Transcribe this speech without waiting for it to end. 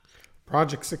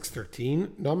Project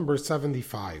 613, number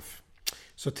 75.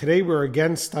 So today we're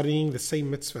again studying the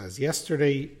same mitzvah as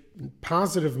yesterday,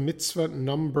 positive mitzvah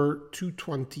number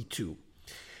 222.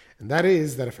 And that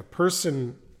is that if a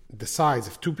person decides,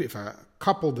 if a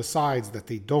couple decides that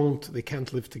they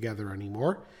can't live together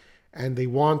anymore and they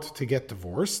want to get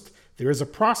divorced, there is a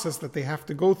process that they have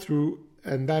to go through,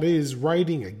 and that is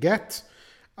writing a get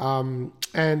and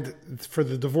for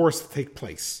the divorce to take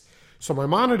place. So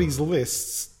Maimonides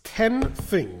lists 10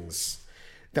 things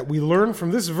that we learn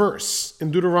from this verse in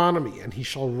Deuteronomy, and he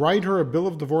shall write her a bill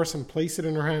of divorce and place it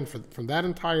in her hand. From that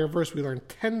entire verse, we learn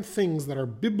 10 things that are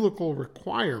biblical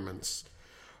requirements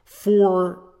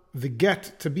for the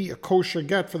get to be a kosher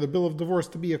get, for the bill of divorce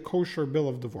to be a kosher bill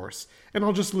of divorce. And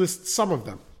I'll just list some of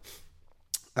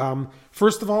them.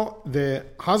 First of all, the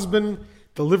husband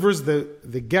delivers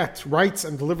the get, writes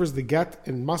and delivers the get,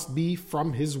 and must be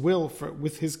from his will,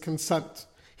 with his consent.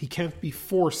 He can't be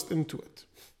forced into it.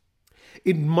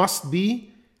 It must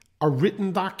be a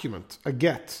written document, a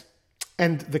get.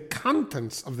 And the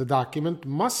contents of the document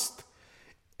must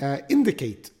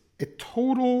indicate a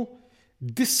total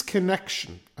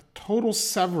disconnection, a total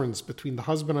severance between the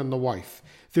husband and the wife.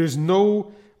 There's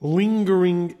no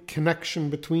lingering connection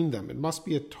between them. It must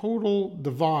be a total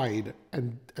divide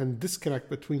and disconnect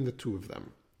between the two of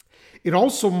them. It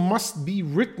also must be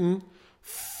written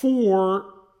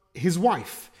for his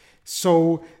wife.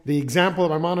 So the example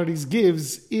that Maimonides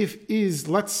gives is,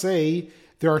 let's say,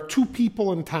 there are two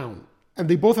people in town and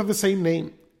they both have the same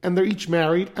name and they're each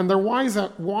married and their wives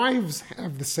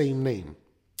have the same name.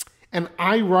 And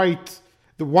I write,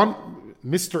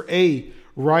 Mr. A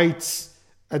writes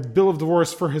a bill of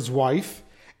divorce for his wife,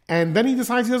 and then he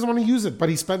decides he doesn't want to use it, but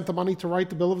he spent the money to write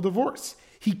the bill of divorce.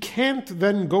 He can't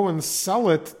then go and sell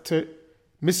it to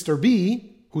Mr.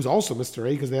 B, who's also Mr.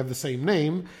 A because they have the same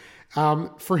name,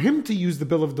 for him to use the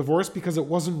bill of divorce because it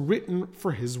wasn't written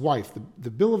for his wife.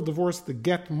 The bill of divorce, the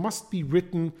get, must be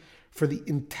written for the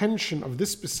intention of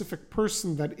this specific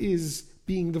person that is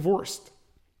being divorced.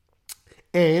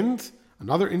 And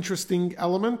another interesting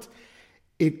element,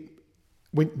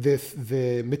 when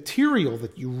the material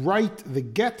that you write the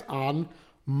get on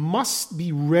must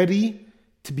be ready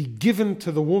to be given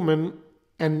to the woman,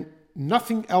 and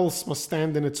nothing else must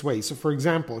stand in its way. So, for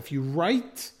example, if you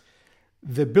write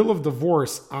the bill of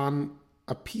divorce on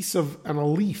a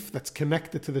leaf that's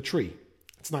connected to the tree,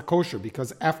 it's not kosher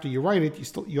because after you write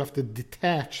it, you have to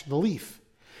detach the leaf.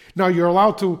 Now, you're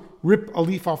allowed to rip a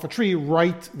leaf off a tree,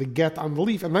 write the get on the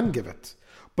leaf, and then give it.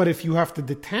 But if you have to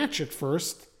detach it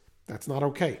first, that's not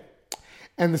okay.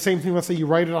 And the same thing, let's say you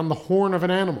write it on the horn of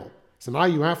an animal. So now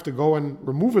you have to go and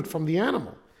remove it from the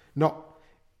animal. No.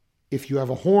 If you have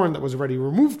a horn that was already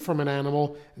removed from an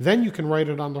animal, then you can write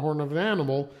it on the horn of an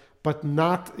animal, but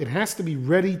it has to be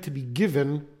ready to be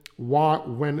given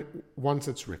once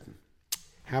it's written.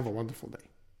 Have a wonderful day.